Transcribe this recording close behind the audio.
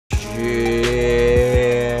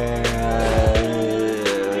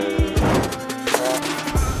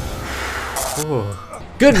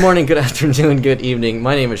Good morning, good afternoon, good evening.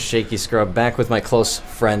 My name is Shaky Scrub, back with my close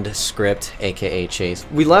friend Script, aka Chase.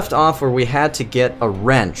 We left off where we had to get a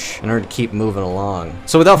wrench in order to keep moving along.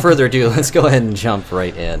 So without further ado, let's go ahead and jump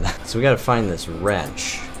right in. So we gotta find this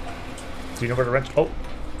wrench. Do you know where the wrench? Oh,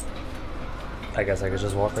 I guess I could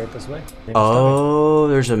just walk right this way. Oh,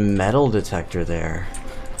 there's a metal detector there.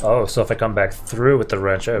 Oh, so if I come back through with the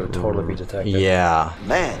wrench, I would totally be detected. Yeah.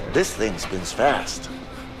 Man, this thing spins fast.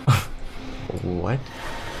 What?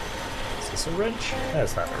 Is this a wrench?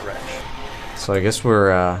 That's not a wrench. So I guess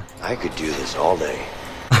we're, I could do this all day.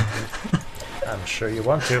 I'm sure you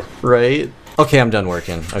want to. Right? Okay, I'm done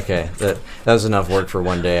working. Okay, that was enough work for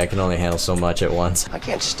one day. I can only handle so much at once. I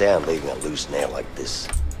can't stand leaving a loose nail like this.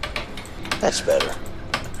 That's better.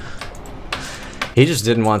 He just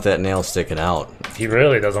didn't want that nail sticking out. He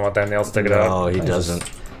really doesn't want that nail sticking out. No, he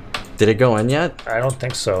doesn't. Did it go in yet? I don't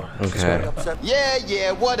think so. Okay.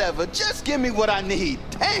 Yeah, whatever. Just give me what I need.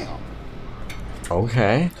 Damn.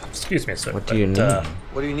 Okay. Excuse me, sir. What do you need?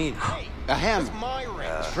 What do you need? A hammer.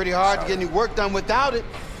 It's pretty hard to get any work done without it.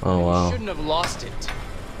 Oh, wow. Shouldn't have lost it.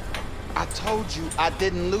 I told you I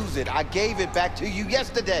didn't lose it. I gave it back to you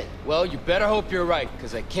yesterday. Well, you better hope you're right,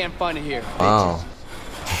 because I can't find it here. Wow.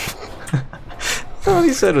 All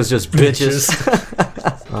he said was just bitches.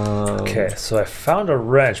 Okay, so I found a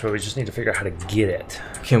wrench, but we just need to figure out how to get it.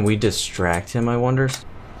 Can we distract him, I wonder?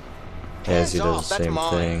 As he does the same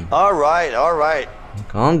thing. All right.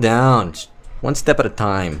 Calm down. One step at a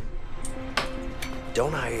time.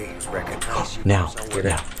 Don't I recognize you? Now. Get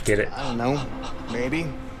it. Get it. I don't know. Maybe.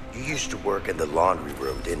 You used to work in the laundry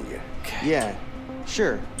room, didn't you? Yeah.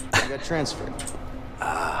 Sure. I got transferred.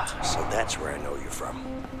 So that's where I know you from.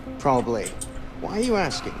 Probably. Why are you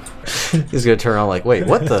asking? He's gonna turn around like, wait,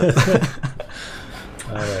 what the?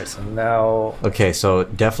 Alright, so now... Okay, so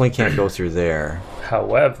definitely can't go through there.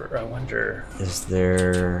 However, I wonder... Is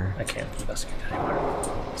there... I can't investigate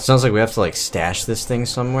anymore. Sounds like we have to like stash this thing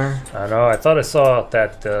somewhere. I know, I thought I saw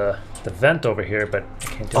that the vent over here, but I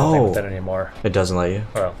can't do anything with that anymore. It doesn't let you?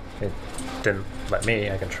 Well, it didn't let me.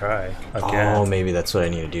 I can try again. Oh, maybe that's what I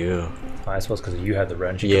need to do. I suppose because you had the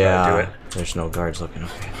wrench, you could Yeah, probably do it. there's no guards looking.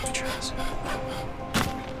 Okay, let me try this.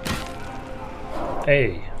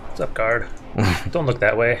 Hey, what's up, guard? Don't look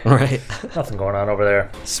that way. Right. Nothing going on over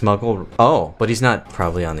there. Smuggled. Oh, but he's not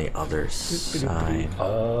probably on the other side.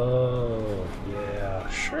 Oh, yeah,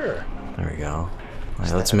 sure. There we go. All right,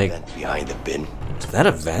 Is let's that a make. vent behind the bin. Is that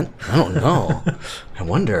a vent? I don't know. I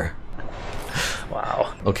wonder.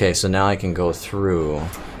 Wow. Okay, so now I can go through.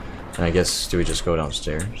 And I guess, do we just go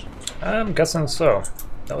downstairs? I'm guessing so.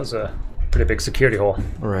 That was a pretty big security hole.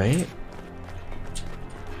 Right?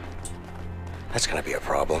 That's gonna be a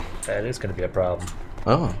problem. That is going to be a problem.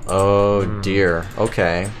 Oh dear.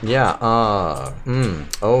 Okay. Yeah. Oh,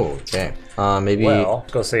 okay. Maybe. Well,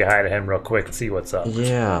 go say hi to him real quick and see what's up.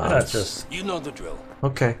 Yeah. That's just... You know the drill.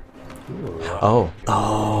 Okay. Ooh.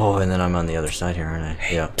 Oh, and then I'm on the other side here, aren't I?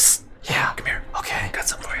 Hey, Yeah. psst. Yeah. Come here. Okay. Got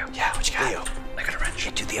something for you. Yeah. What you got? Leo, I got a wrench.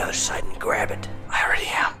 get to the other side and grab it. I already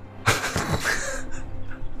am.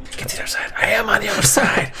 Get to the other side. I am on the other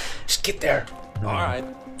side. Just get there. All right.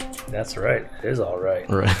 That's right. It is all right.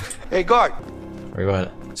 Right. Hey, guard. We're going.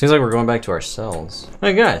 Seems like we're going back to our cells.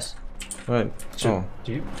 Hey guys. What? Oh.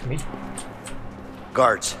 Do you? Me?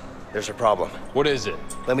 Guards, there's a problem. What is it?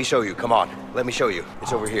 Let me show you. Come on. Let me show you.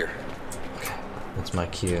 It's over here. That's my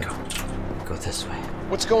cue. Go this way.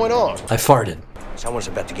 What's going on? I farted. Someone's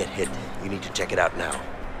about to get hit. You need to check it out now.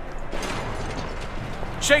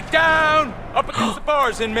 Shake down! Up against the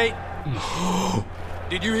bars, inmate.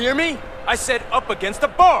 Did you hear me? I said up against the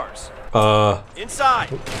bars.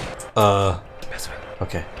 Inside.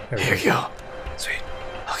 Okay. There we Here you go. Sweet.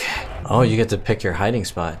 Okay. Oh, you get to pick your hiding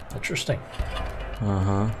spot. Interesting.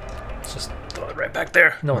 Uh-huh. Let's just throw it right back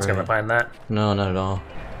there. No one's going to find that. No, not at all.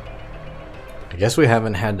 I guess we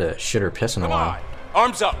haven't had to shit or piss in a Come while. on.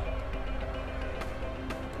 Arms up.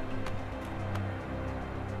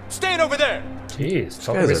 Stand over there. Jeez, it's guys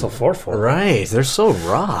already are- so forceful. Right. They're so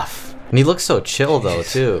rough. And he looks so chill, though,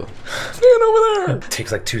 too. Stand over there.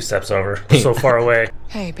 Takes like 2 steps over. So far away.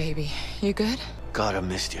 Hey, baby, you good? God, I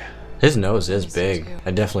missed you. His nose is Miss you big. too.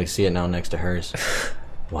 I definitely see it now next to hers.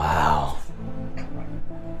 Wow.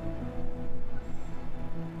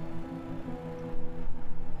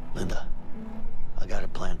 Linda, I got a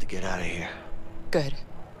plan to get out of here. Good.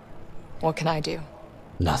 What can I do?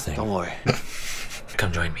 Nothing. Don't worry.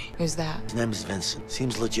 Come join me. Who's that? His name is Vincent.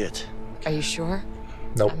 Seems legit. Are you sure?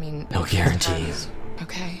 Nope. I mean, No guarantees.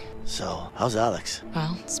 okay. So, how's Alex?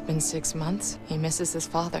 Well, it's been 6 months. He misses his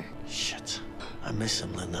father. Shit. I miss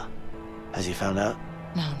him, Linda. Has he found out?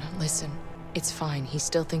 No, listen. It's fine. He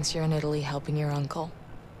still thinks you're in Italy helping your uncle.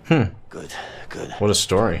 Good, good. What a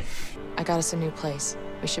story. I got us a new place.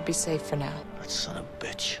 We should be safe for now. That son of a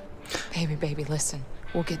bitch. Baby, listen.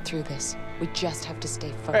 We'll get through this. We just have to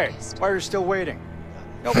stay Hey, focused. why are you still waiting?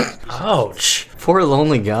 Ouch. Poor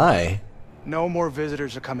lonely guy. No more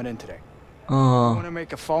visitors are coming in today. You Oh. want to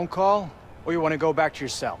make a phone call, or you want to go back to your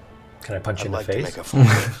cell? Can I punch you in I'd the like to face? make a phone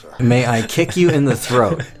call, sir. May I kick you in the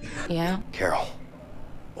throat? Yeah? Carol,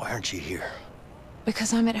 why aren't you here?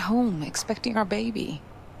 Because I'm at home, expecting our baby.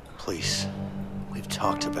 Please. We've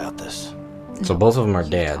talked about this. So both of them are You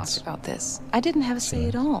dads. talked about this. I didn't have a say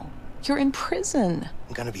at all. You're in prison.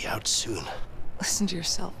 I'm gonna be out soon. Listen to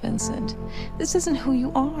yourself, Vincent. This isn't who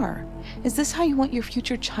you are. Is this how you want your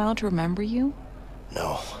future child to remember you?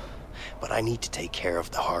 No, but I need to take care of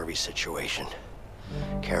the Harvey situation.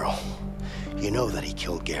 Carol, you know that he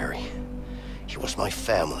killed Gary. He was my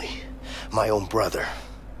family, my own brother.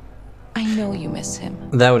 I know you miss him.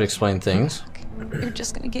 That would explain things. You're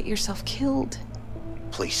just gonna get yourself killed.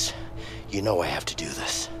 Please, you know I have to do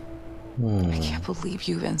this. I can't believe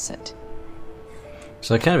you, Vincent.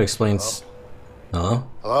 So that kind of explains. Hello?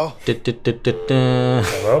 Hello?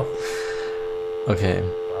 Hello? Okay.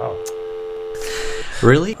 Wow.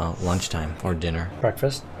 Really? Oh, lunchtime or dinner.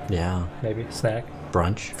 Breakfast? Yeah. Maybe? Snack?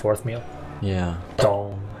 Brunch. Fourth meal? Yeah.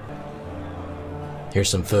 Dong. Here's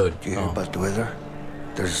some food. Do you hear about the weather?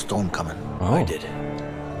 There's a storm coming. Oh. I did.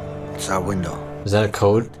 It's our window. Is that a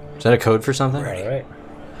code? Is that a code for something? Alright.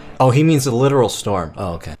 Oh, he means a literal storm.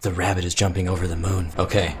 Oh, okay. The rabbit is jumping over the moon.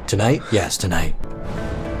 Okay. Tonight? Yes, tonight.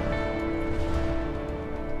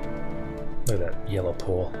 Look at that yellow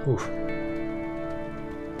pool. Oof.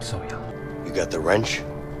 So yellow. You got the wrench?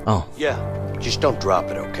 Oh. Yeah. Just don't drop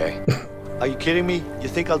it, okay? Are you kidding me? You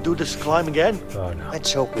think I'll do this climb again? Oh no.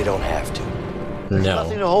 Let's hope we don't have to. There's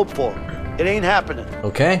nothing No. to hope for. It ain't happening.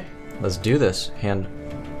 Okay. Let's do this. Hand.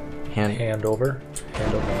 Hand over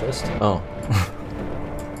fist. Oh.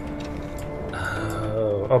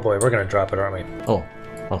 Oh boy, we're gonna drop it, aren't we? Oh.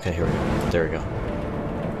 Okay, here we go. There we go.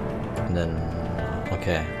 And then.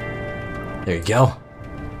 Okay. There you go.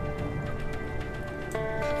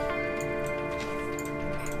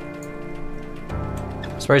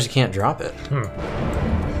 Surprised you can't drop it.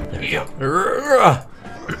 There we go.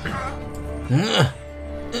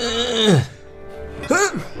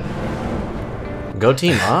 Go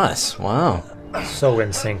Team Us. Wow. So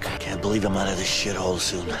in sync. Can't believe I'm out of this shithole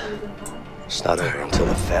soon. It's not over until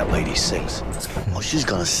the fat lady sings. Oh, she's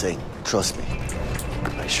gonna sing. Trust me.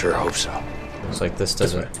 I sure hope so. Looks like this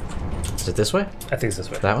doesn't. Is it this way? I think it's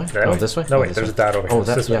this way. That way? That Oh, way? this way? No, Oh, wait, this there's way. a dot over here. Oh, It's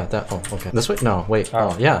that, this way. yeah, that. Oh, okay. This way? No, wait.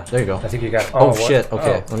 Oh. Oh, yeah, there you go. I think you got it. Oh, what? shit.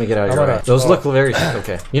 Okay, let me get out of I'm your gonna- way. Those oh. look very.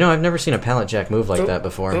 Okay. You know, I've never seen a pallet jack move like that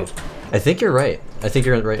before. Oop. I think you're right. I think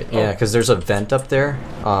you're right. Yeah, because there's a vent up there.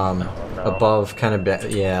 no. Above, kind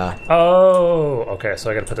of. Yeah. Oh, okay.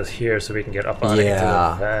 So I gotta put this here so we can get up on into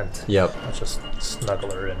Yeah. the vent. Yep. Let's just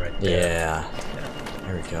snuggle her in right there. Yeah.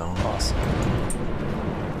 There we go. Awesome.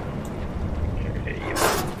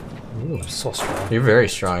 Ooh, I'm so strong. You're very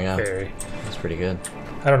strong, yeah. Very. That's pretty good.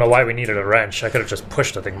 I don't know why we needed a wrench. I could have just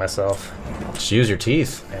pushed the thing myself. Just use your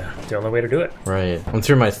teeth. Yeah, the only way to do it. Right. I'm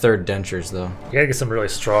through my third dentures, though. You gotta get some really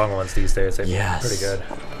strong ones these days. They're Yes. pretty good.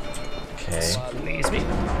 Okay. Squeeze me.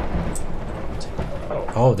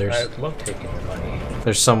 Oh, there's I love taking your money.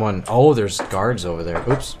 there's someone. Oh, there's guards over there.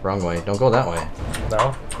 Oops, wrong way. Don't go that way.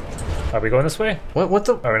 No? Are we going this way? What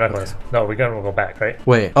the? Are we not going this way? No, we'll go back, right?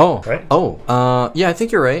 Wait. Oh. Right? Oh. Yeah, I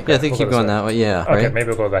think you're right. Yeah, I think we'll keep go this going way. that way. Yeah. Okay, right. maybe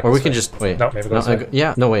we'll go back Or we this can way. just wait. No, maybe go this way.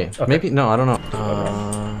 Yeah. No, wait. Okay. Maybe. No, I don't know.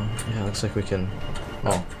 Yeah, looks like we can.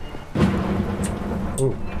 Oh.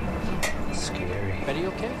 Ooh. Scary. Betty,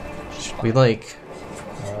 okay? We like.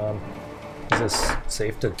 Is this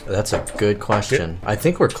safe to... That's a good question. I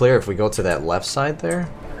think we're clear if we go to that left side there.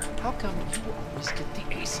 How come you always get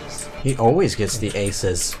the aces? He always gets the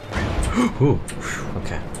aces. Ooh.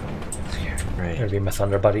 Okay. Right. Gonna be my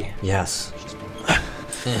thunder buddy. Yes.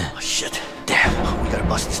 Oh, shit. Damn. We gotta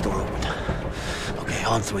bust this door open. Okay,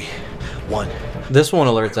 on 3. 1. This won't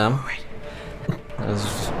alert them.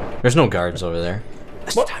 There's no guards over there.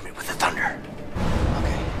 Let's time it with the thunder.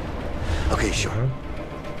 Okay. Okay, sure.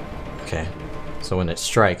 Okay. So when it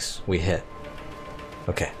strikes, we hit.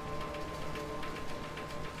 Okay.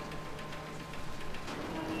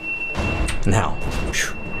 Now.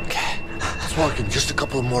 Okay. It's working. Just a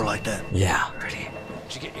couple more like that. Yeah. Ready?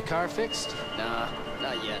 Did you get your car fixed? Nah,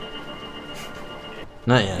 not yet.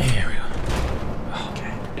 Not yet. Here we go.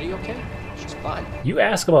 Betty, okay? She's Fine. You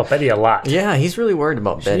ask about Betty a lot. Yeah, he's really worried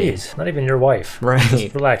about Betty. Jeez, not even your wife. Right.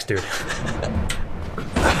 Just relax, dude.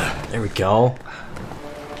 There we go.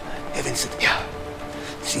 Hey, Vincent. Yeah.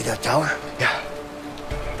 See that tower? Yeah.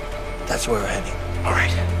 That's where we're heading. All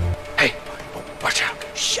right. Hey, watch out.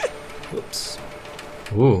 Shit. Whoops.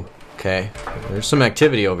 Ooh, okay. There's some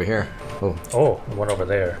activity over here. Oh. Oh, one over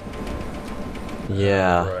there.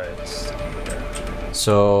 Yeah. Right.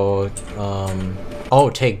 So, oh,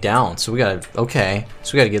 take down. So we gotta, okay.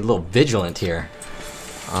 So we gotta get a little vigilant here.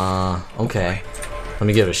 Okay. Let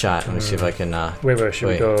me give it a shot. Let me see if I can, Wait, should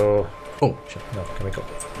we go? Oh, shit. No, can we go?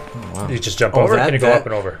 Oh, wow. You just jump over? Can you go up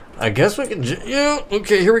and over? I guess we can, yeah,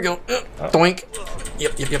 okay, here we go. Doink.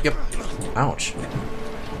 Yep. Ouch.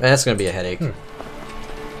 That's gonna be a headache.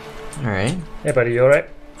 Alright. Hey, buddy, you alright?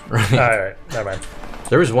 Right. Alright, never mind.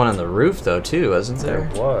 There was one on the roof, though, too, wasn't there?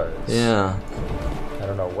 There was. Yeah. I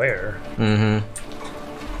don't know where. Mm-hmm.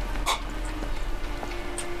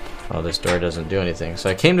 Oh, this door doesn't do anything. So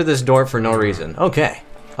I came to this door for no reason. Okay.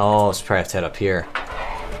 Oh, let's probably have to head up here.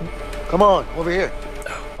 Come on, over here.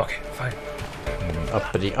 Okay, fine.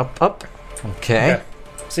 Uppity up. Okay.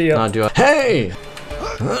 See ya. Now do a hey!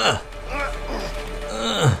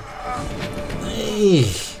 Hey!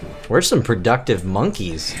 Where's some productive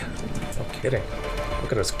monkeys? No kidding.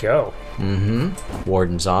 Look at us go. Mm-hmm.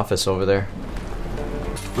 Warden's office over there.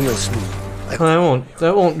 Real smooth.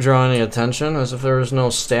 That won't draw any attention, as if there was no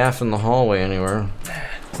staff in the hallway anywhere.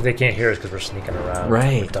 So they can't hear us because we're sneaking around.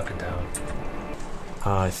 Right. We're ducking down.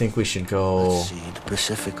 I think we should go Let's see, the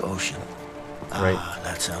Pacific Ocean. right.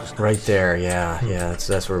 That sounds nice. Right there. Yeah.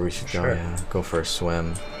 That's where we should go. Sure. Yeah. Go for a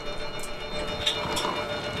swim.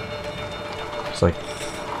 It's like,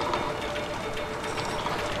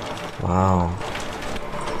 wow.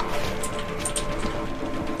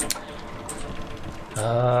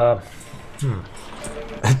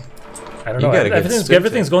 I don't You know. got a good swim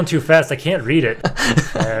Everything's going too fast. I can't read it.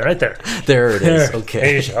 Right there. There it is.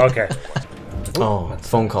 Okay. Asia. Okay. Oh,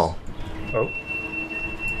 phone call. Oh.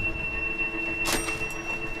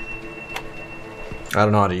 I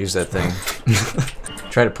don't know how to use that thing.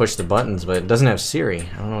 Try to push the buttons, but it doesn't have Siri.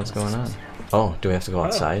 I don't know what's going on. Oh, do we have to go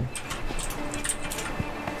outside?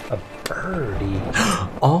 A birdie.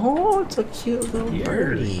 Oh, it's a cute little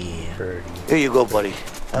birdie. Here you go, buddy.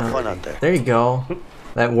 Have fun out there. There you go.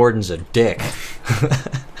 That warden's a dick.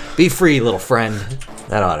 Be free, little friend.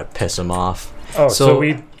 That ought to piss him off. Oh, so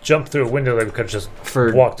we jumped through a window that we could have just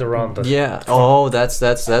walked around the... Yeah. Oh, that's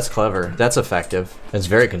clever. That's effective. That's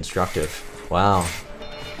very constructive. Wow.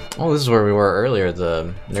 Oh, this is where we were earlier,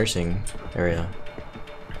 the nursing area.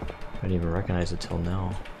 I didn't even recognize it till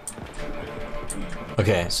now.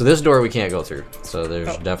 Okay, so this door we can't go through. So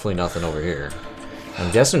there's definitely nothing over here.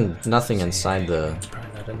 I'm guessing nothing inside the...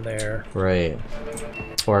 Probably not in there. Right.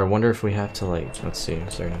 Or I wonder if we have to, like... Let's see,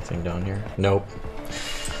 is there anything down here? Nope.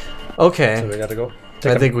 Okay. So we gotta go.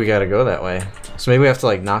 I think we gotta go that way. So maybe we have to,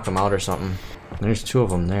 like, knock them out or something. There's two of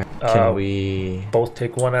them there. Can we... Both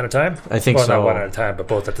take one at a time? I think well, so. Not one at a time, but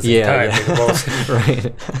both at the same time. Yeah. Take both.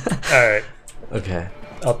 Right. Alright. Okay.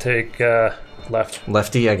 I'll take left.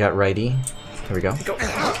 Lefty, I got righty. Here we go.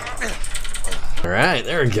 Alright,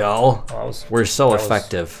 there we go. Well, We're so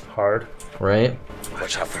effective. Hard. Right?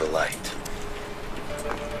 Watch out for the light.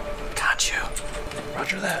 Got you.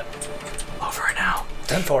 Roger that. Over now.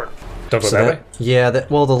 10 for it. Don't go So that way? Yeah,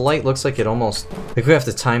 well, the light looks like it almost... Like we have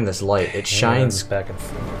to time this light. It shines... back and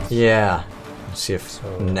forth. Yeah. Let's see if...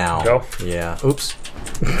 now. Go. Yeah. Oops.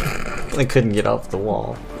 I couldn't get off the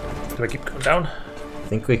wall. Do I keep going down? I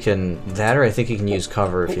think we can... That or I think you can use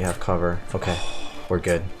cover if you have cover. Okay. We're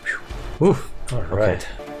good. Woo. Alright.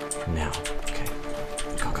 Okay. Now. Okay.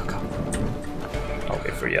 Go. I'll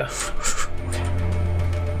wait for you.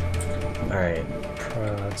 Alright.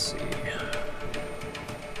 Let's see.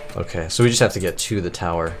 Okay, so we just have to get to the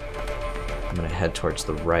tower. I'm gonna head towards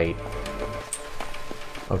the right.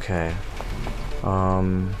 Okay.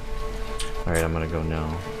 Alright, I'm gonna go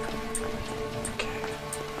now. Okay.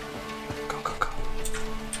 Go.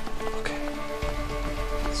 Okay.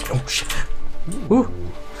 Oh, shit. Woo!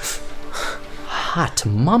 Hot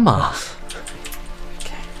mama!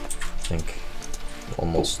 Okay. I think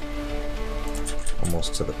almost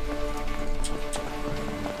to the...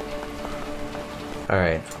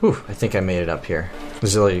 Alright. Whew, I think I made it up here.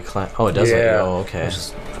 Does it let you climb? Oh, it does let you go. Okay.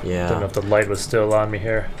 Yeah. Don't know if the light was still on me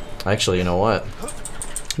here. Actually, you know what?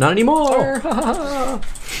 Not anymore!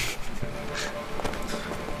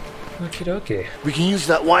 Okie dokie. We can use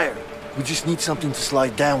that wire. We just need something to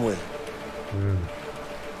slide down with.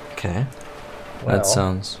 Okay. Well, That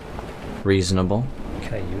sounds reasonable.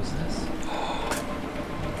 Can I use this?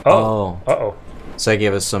 Oh. Uh-oh. So I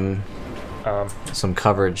gave us some some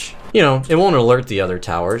coverage. You know, it won't alert the other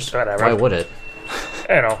towers. Whatever. Why would it?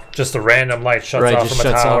 You know, just a random light shuts Right, off just from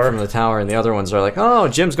a shuts tower. off from the tower, and the other ones are like, "Oh,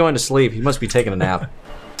 Jim's going to sleep. He must be taking a nap."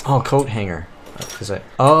 Oh, coat hanger.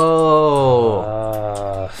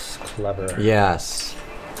 Oh. Clever. Yes.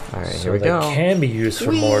 All right, So here we they go. can be used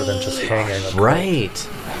for more than just hanging. Right.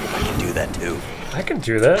 I can do that too. I can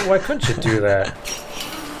do that. Why couldn't you do that?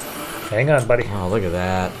 Hang on, buddy. Oh, look at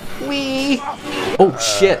that. Wee. Oh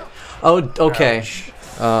shit. Oh, okay.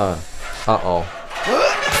 Uh-oh.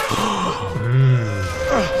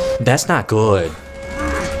 That's not good.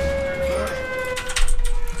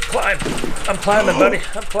 Climb. I'm climbing, buddy.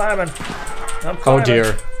 I'm climbing. I'm climbing. Oh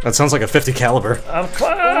dear. That sounds like a 50 caliber. I'm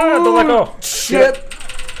climbing. Don't let go. Shit.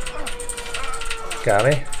 Got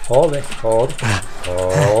me. Hold me. Hold.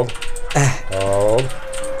 Hold. Hold.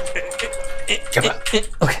 Come on.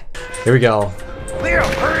 Okay. Here we go. Leo,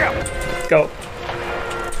 hurry up! Go.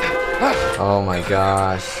 Oh my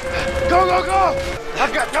gosh. Go, go, go!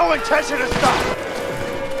 I've got no intention to stop!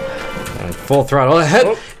 And full throttle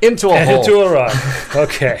ahead into a And hole. into a rock.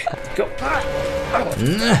 Okay. Go.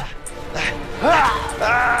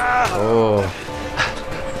 Oh.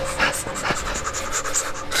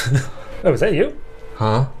 Oh, was that you?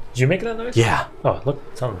 Huh? Did you make that noise? Yeah. Oh, look,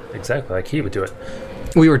 it sounded exactly like he would do it.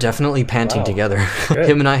 We were definitely panting Wow. together. Good.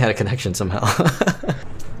 Him and I had a connection somehow.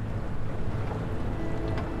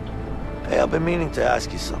 Hey, I've been meaning to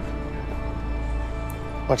ask you something.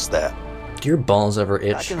 What's that? Do your balls ever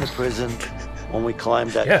Back itch? in the prison, when we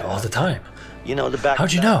climbed that... Yeah, all the time. You know, the back...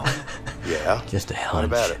 How'd you know? Yeah. Just a What hunch.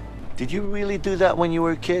 about it? Did you really do that when you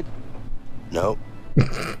were a kid? No.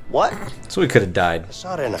 What? So we could have died. I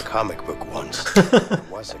saw it in a comic book once. I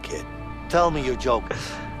was a kid. Tell me you're joking.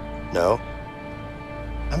 No.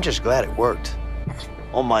 I'm just glad it worked.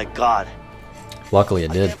 Oh my god. Luckily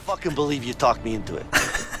it I did. can't fucking believe you talked me into it.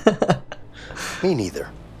 Me neither.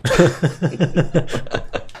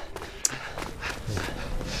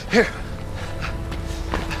 Here.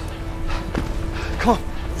 Come on.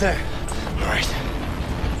 There. All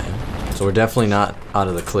right. So we're definitely not out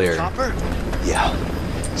of the clear. Chopper? Yeah.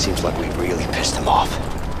 Seems like we really pissed him off.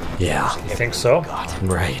 Yeah. You think so?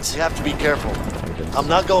 Right. You have to be careful. I'm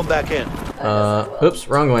not going back in. Oops,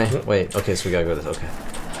 wrong way. Wait, okay, so we gotta go this. Okay.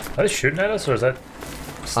 Are they shooting at us, or is that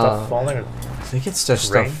stuff falling? I think it's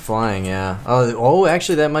just Rain? stuff flying, yeah. Oh,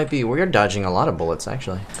 actually, that might be. We're dodging a lot of bullets,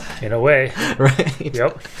 actually. In a way. Right?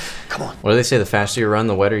 Yep. Come on. What do they say? The faster you run,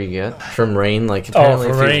 the wetter you get? From rain? Like, apparently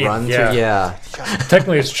from if rain, you run yeah. through... Yeah.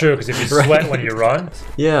 Technically, it's true because if you sweat when you run,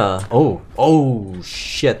 Yeah. Oh,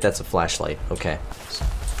 shit, that's a flashlight. Okay.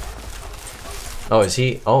 Oh, is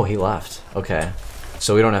he... Oh, he left. Okay.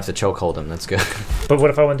 So we don't have to chokehold him. That's good. but what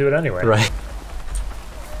if I want to do it anyway? Right.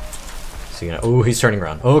 So you gonna... Oh, he's turning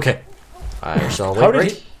around. Okay. I shall How wait did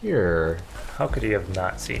right he- here. How could he have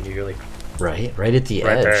not seen you? You're like, Right at the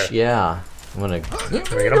Right edge. there. Yeah. I'm gonna... Can we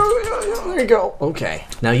get him? There you go. Okay.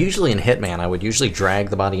 Now, usually in Hitman, I would usually drag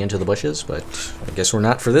the body into the bushes, but I guess we're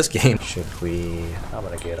not for this game. Should we... I'm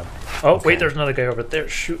gonna get him. Oh, wait, there's another guy over there.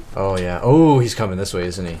 Shoot. Oh, yeah. Oh, he's coming this way,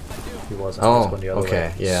 isn't he? He wasn't. Oh, He's going the other okay,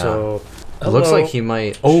 way. yeah. So, It looks hello? like he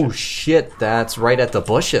might... Oh, shit. That's right at the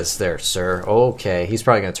bushes there, sir. Okay. He's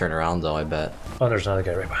probably going to turn around, though, I bet. Oh, there's another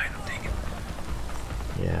guy right behind him. Dang it.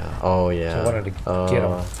 Yeah. Oh, yeah. So I wanted to get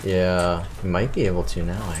him. Yeah. He might be able to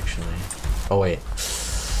now, actually. Oh, wait.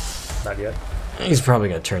 Not yet. He's probably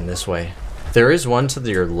going to turn this way. There is one to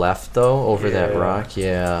your left, though, over that Yeah. rock.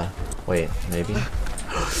 Yeah. Wait, maybe?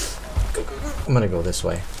 I'm going to go this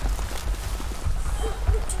way.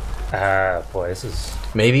 Ah, boy, this is...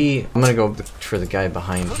 Maybe I'm going to go for the guy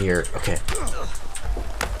behind here. Okay.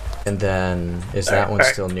 And then, is that one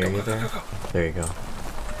still near you there? There you go.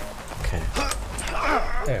 Okay.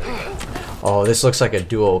 There we go. Oh, this looks like a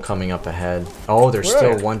duo coming up ahead. Oh, there's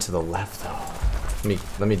still Right. one to the left, though.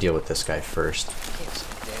 Let me deal with this guy first.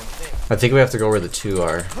 I think we have to go where the two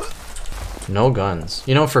are. No guns.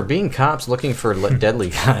 You know, for being cops looking for deadly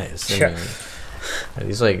guys. I Yeah. mean, are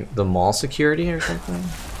these like the mall security or something?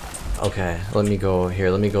 Okay, let me go here.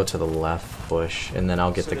 Let me go to the left bush, and then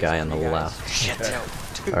I'll get the guy on the left. Shit.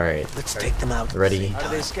 All right, Let's take them out. ready, How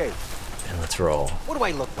did they escape? and let's roll. What do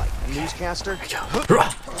I look like? A newscaster?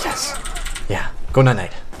 Yes. Yeah. Go night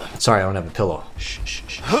night. Sorry, I don't have a pillow.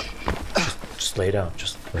 Just lay down.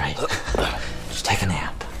 Just Right. Just take a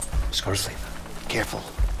nap. go to sleep. Careful.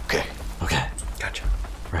 Okay. Okay. Gotcha.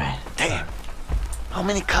 Right. Damn. How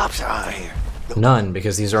many cops are out here? None,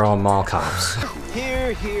 because these are all mall cops.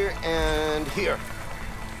 Here, here, and here.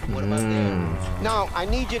 What about them? Now, I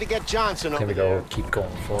need you to get Johnson Can over we there. go? Keep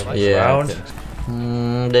going forward. Yeah. Round.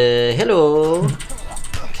 Hello.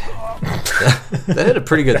 That had a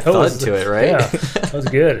pretty good thud to it, right? Yeah, that was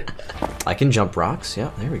good. I can jump rocks.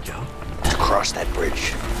 Yeah, there we go. Cross that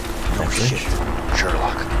bridge. No That shit, bridge?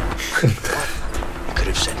 Sherlock. You could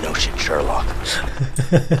have said no shit, Sherlock.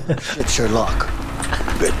 Shit, Sherlock.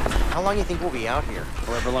 Good. How long do you think we'll be out here?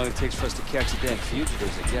 However long it takes for us to catch the damn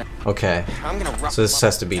fugitives again. Okay. I'm gonna So this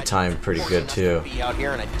has to be timed pretty good too. Be out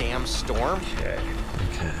here in a damn storm. Okay.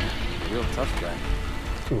 Okay. Real tough guy.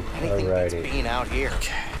 Ooh, Anything beats alrighty. being out here.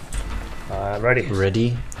 I'm ready.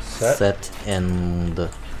 Ready, Set. set, and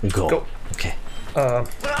go. Go. Okay. Um,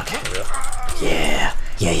 Yeah.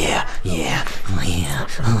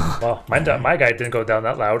 well, my guy didn't go down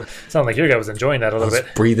that loud. Sounded like your guy was enjoying that a I little was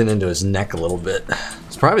bit. breathing into his neck a little bit.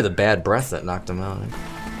 It's probably the bad breath that knocked him out.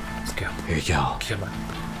 Let's go. Here you go. Come on.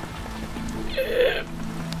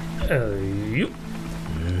 You.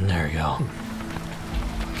 There we go.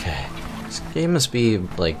 Okay. This game must be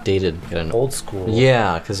like dated at an Old school.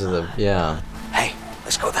 Yeah, because of the Hey,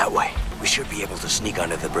 let's go that way. We should be able to sneak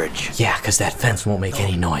under the bridge. Yeah, because that fence won't make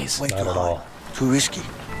any noise. Way Not too at high. all. Too risky.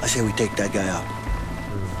 I say we take that guy out.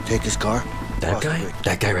 Take his car. That cross the guy? bridge.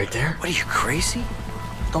 That guy right there? What are you, crazy?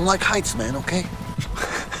 Don't like heights, man, okay?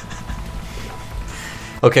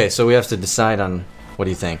 Okay, so we have to decide on what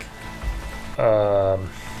do you think? Um,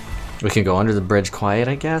 We can go under the bridge quiet,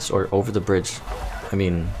 I guess, or over the bridge. I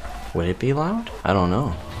mean, would it be loud? I don't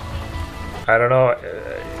know. I don't know.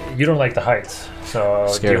 You don't like the heights, so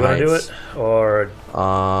Scared do you want to do heights. it or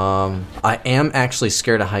I am actually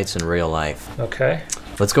scared of heights in real life. okay?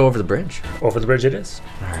 Let's go over the bridge. Over the bridge it is.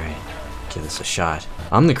 All right, give this a shot.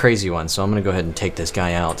 I'm the crazy one, so I'm gonna go ahead and take this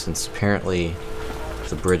guy out since apparently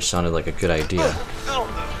the bridge sounded like a good idea.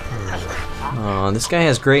 Oh, this guy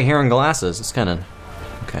has gray hair and glasses. It's kind of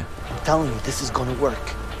okay. I'm telling you, this is gonna work.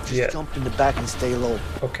 Just Yeah. jump in the back and stay low.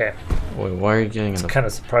 Okay. Wait, why are you getting in the Kind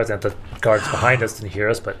of surprising that the guards behind us didn't hear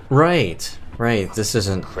us, but right? Right. This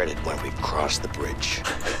isn't. Credit when we've crossed the bridge.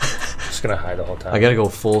 I'm just gonna hide the whole time. I gotta go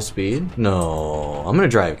full speed? No, I'm gonna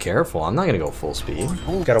drive careful. I'm not gonna go full speed.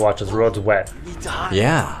 Gotta watch this road's wet. Need to hide.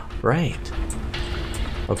 Yeah, right.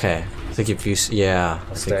 Okay, I think if you, yeah, I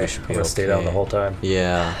think Stay. we should I'm be gonna stay down okay. the whole time.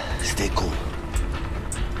 Yeah, Stay cool.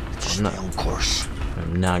 Just I'm not- stay on course.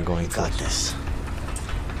 I'm not going You got full. this.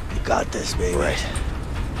 You got this, baby. Right.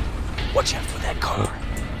 Watch out for that car.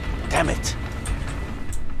 Damn it.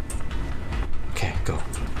 Okay, go.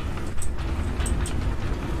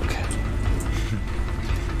 Okay.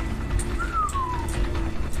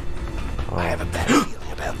 I have a bad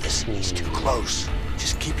feeling about this. He's too close.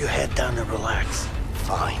 Just keep your head down and relax.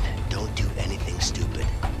 Fine. Don't do anything stupid.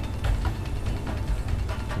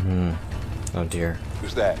 Oh dear.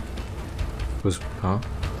 Who's that? Who's? Huh?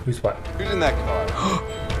 Who's what? Who's in that car?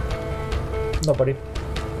 Nobody.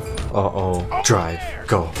 Uh-oh. Drive.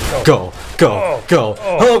 Go. Go. Go. Oh. Go.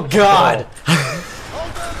 Oh. Oh God.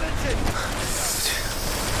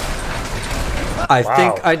 I Wow.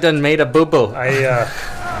 think I done made a boo-boo.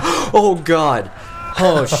 Oh God.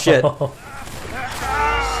 Oh shit.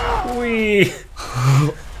 We.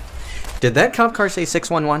 Did that cop car say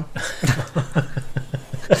 611?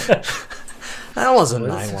 That wasn't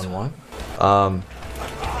 911. I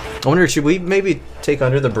wonder, should we maybe take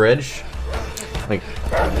under the bridge? Like,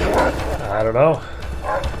 I don't know.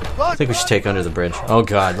 I think we should take under the bridge. Oh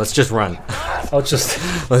God, let's just run. I'll just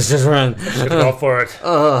Let's just run. go for it.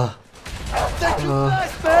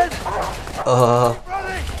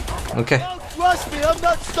 Okay. Trust me, I'm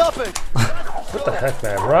not stopping. What the heck,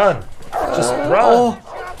 man? Run. Just run.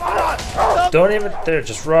 Don't even there.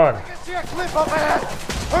 Just run. See a cliff up ahead.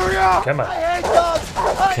 Hurry up. Come on. I hate dogs.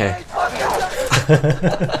 Okay.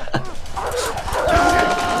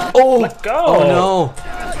 Oh! Go. Oh no!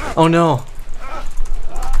 Oh no!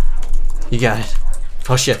 You got it.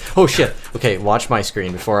 Oh shit! Oh shit! Okay, watch my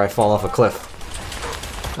screen before I fall off a cliff.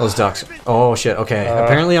 Those ducks. Oh shit! Okay,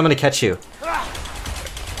 apparently I'm gonna catch you.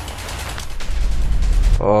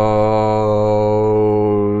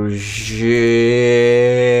 Oh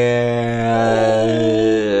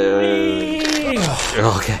shit!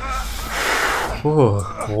 Okay. Ooh,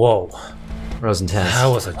 Whoa. that was intense. That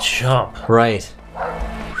was a jump. Right.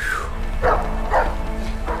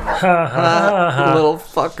 Ha ha. Little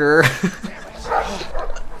fucker.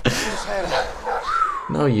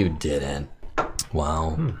 No, you didn't.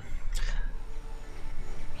 Wow.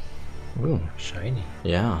 Ooh, Shiny.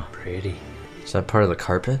 yeah. Pretty. Is that part of the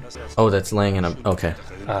carpet? Oh, that's laying in a. Okay.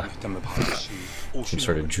 Ah. Some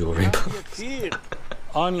sort of jewelry box.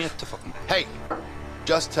 Hey,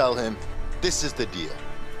 just tell him this is the deal.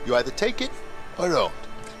 You either take it or don't.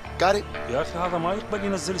 Got it? يا اخي هذا ما يقبل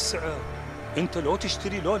ينزل السعر. انت لو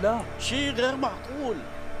تشتري لو لا. شيء غير معقول.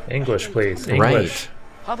 English, please. Right. English.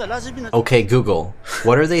 Okay, Google.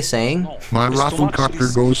 What are they saying? My raffle copter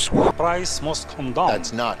goes swap. Price must come down.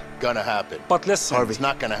 That's not gonna happen. But listen, Harvey, it's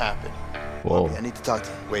not gonna happen. Whoa. I need to talk to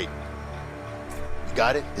you. Wait. You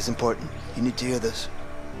got it? It's important. You need to hear this.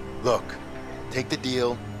 Look, take the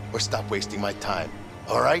deal or stop wasting my time.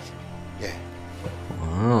 All right? Yeah.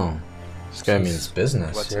 Wow. This guy means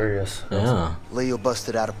business. What's serious? Yeah. Leo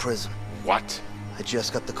busted out of prison. What? I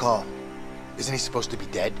just got the call. Isn't he supposed to be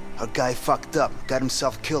dead? Our guy fucked up. Got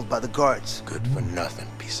himself killed by the guards. Good for nothing,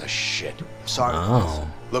 piece of shit. I'm sorry. Oh.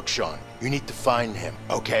 Look, Sean, you need to find him,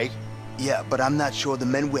 okay? Yeah, but I'm not sure the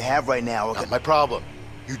men we have right now are Not my problem.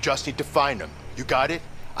 You just need to find him. You got it?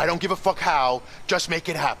 I don't give a fuck how. Just make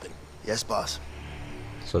it happen. Yes, boss.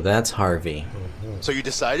 So that's Harvey. So you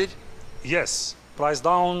decided? yes, price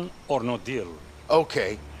down or no deal.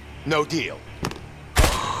 Okay. No deal.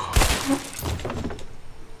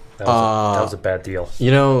 That was a bad deal.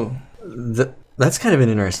 You know, that's kind of an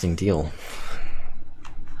interesting deal.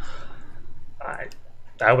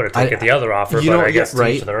 I would have taken the other offer, you but know, I guess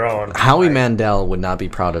right? each to their own. Howie Mandel would not be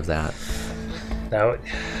proud of that. That would,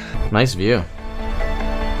 Nice view.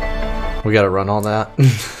 We gotta run all that.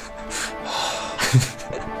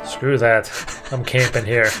 screw that. I'm camping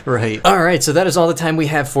here. Right. Alright, so that is all the time we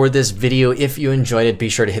have for this video. If you enjoyed it, be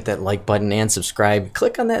sure to hit that like button and subscribe.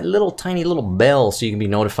 Click on that little tiny little bell so you can be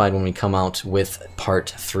notified when we come out with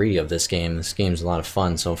part 3 of this game. This game's a lot of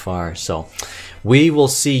fun so far. So we will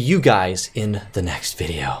see you guys in the next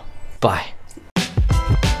video. Bye.